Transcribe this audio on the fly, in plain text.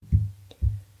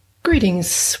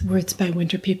Greetings, Words by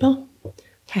Winter people.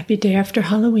 Happy day after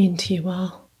Halloween to you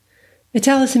all. It's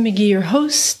Allison McGee, your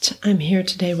host. I'm here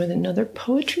today with another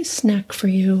poetry snack for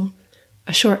you,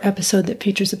 a short episode that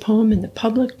features a poem in the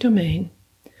public domain.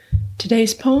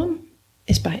 Today's poem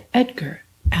is by Edgar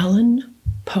Allan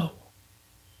Poe.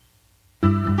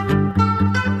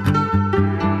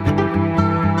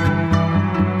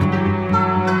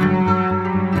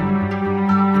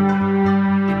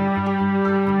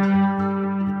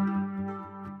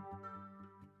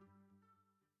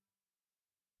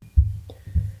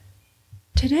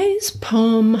 Today's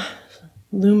poem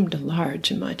loomed large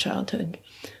in my childhood.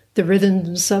 The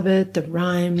rhythms of it, the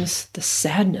rhymes, the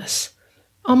sadness.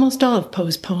 Almost all of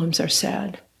Poe's poems are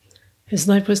sad. His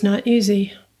life was not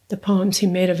easy. The poems he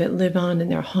made of it live on in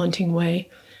their haunting way,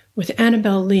 with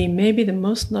Annabel Lee maybe the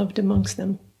most loved amongst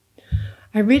them.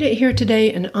 I read it here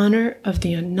today in honor of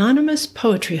the anonymous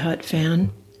Poetry Hut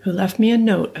fan who left me a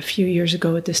note a few years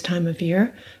ago at this time of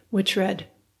year, which read,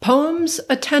 "Poems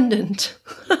Attendant."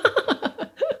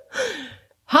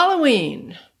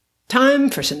 Halloween! Time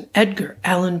for some Edgar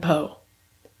Allan Poe.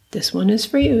 This one is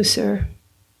for you, sir.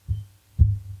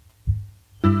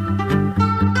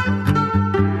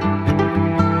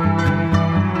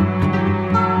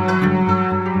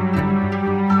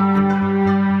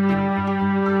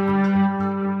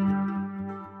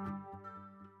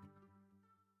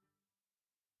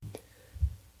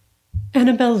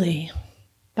 Annabel Lee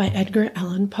by Edgar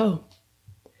Allan Poe.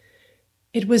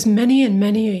 It was many and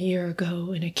many a year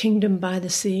ago, in a kingdom by the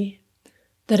sea,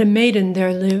 that a maiden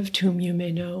there lived whom you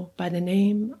may know by the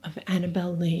name of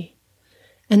Annabel Lee.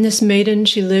 And this maiden,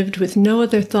 she lived with no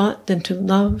other thought than to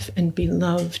love and be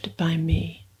loved by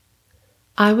me.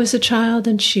 I was a child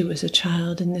and she was a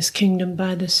child in this kingdom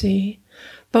by the sea,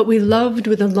 but we loved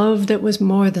with a love that was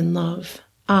more than love,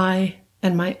 I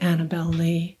and my Annabel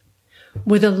Lee,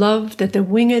 with a love that the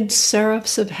winged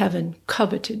seraphs of heaven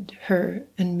coveted her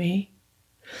and me.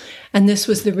 And this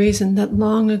was the reason that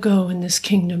long ago in this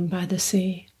kingdom by the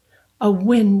sea, a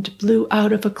wind blew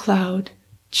out of a cloud,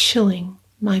 chilling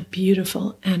my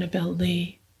beautiful Annabel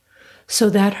Lee, so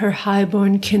that her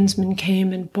high-born kinsman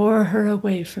came and bore her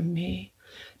away from me,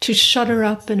 to shut her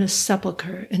up in a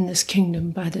sepulchre in this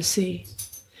kingdom by the sea.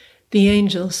 The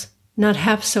angels, not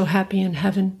half so happy in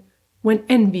heaven, went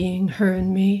envying her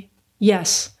and me.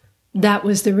 Yes, that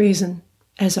was the reason,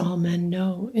 as all men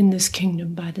know, in this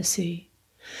kingdom by the sea,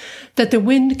 that the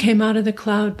wind came out of the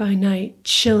cloud by night,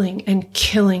 chilling and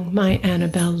killing my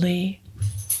Annabel Lee.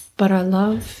 But our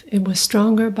love, it was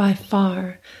stronger by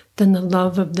far than the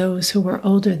love of those who were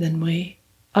older than we,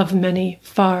 of many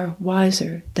far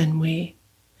wiser than we.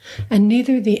 And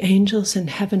neither the angels in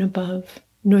heaven above,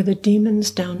 nor the demons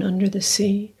down under the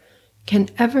sea, can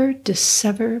ever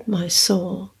dissever my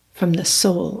soul from the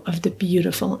soul of the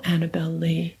beautiful Annabel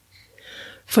Lee.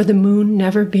 For the moon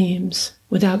never beams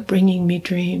without bringing me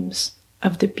dreams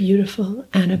of the beautiful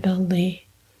Annabel Lee.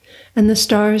 And the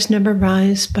stars never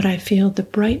rise but I feel the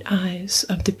bright eyes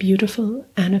of the beautiful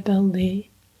Annabel Lee.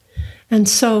 And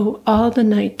so all the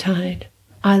night tide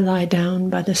I lie down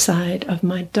by the side of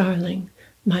my darling,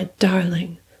 my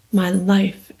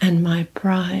life and my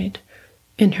bride,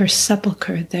 in her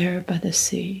sepulchre there by the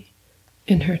sea,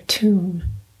 in her tomb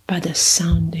by the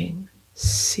sounding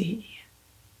sea.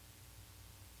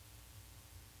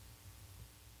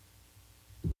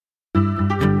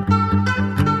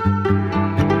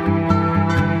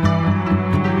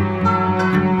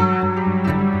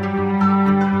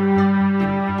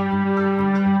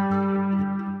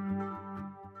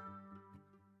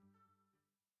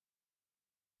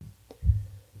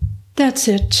 That's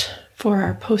it for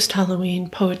our post-Halloween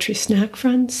poetry snack,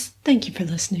 friends. Thank you for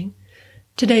listening.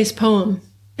 Today's poem,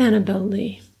 Annabel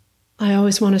Lee. I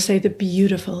always want to say the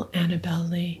beautiful Annabel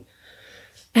Lee.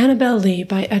 Annabel Lee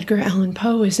by Edgar Allan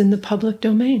Poe is in the public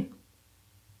domain.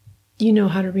 You know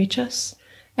how to reach us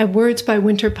at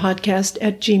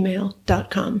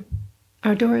wordsbywinterpodcast@gmail.com.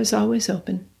 Our door is always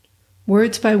open.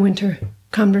 Words by Winter,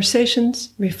 conversations,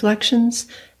 reflections,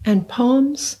 and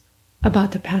poems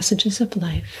about the passages of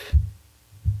life.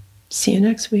 See you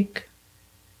next week.